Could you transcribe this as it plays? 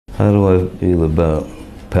How do I feel about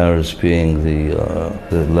Paris being the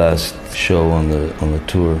last show on the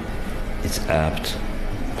tour? It's apt.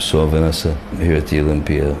 Saw Vanessa here at the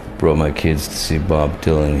Olympia. Brought my kids to see Bob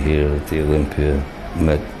Dylan here at the Olympia.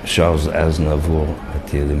 Met Charles Aznavour at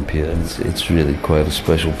the Olympia. It's really quite a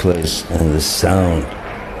special place. And the sound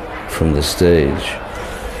from the stage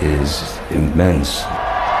is immense.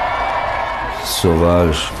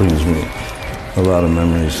 Sauvage brings me a lot of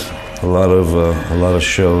memories, a lot of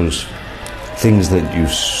shows, things that you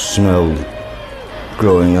smelled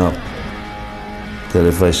growing up, that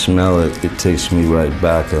if I smell it, it takes me right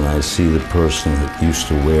back and I see the person that used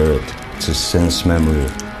to wear it. It's a sense memory.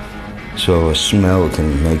 So a smell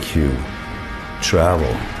can make you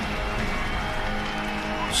travel.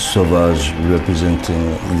 Sauvage representing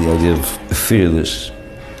the idea of fearless,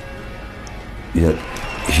 yet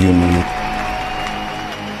human.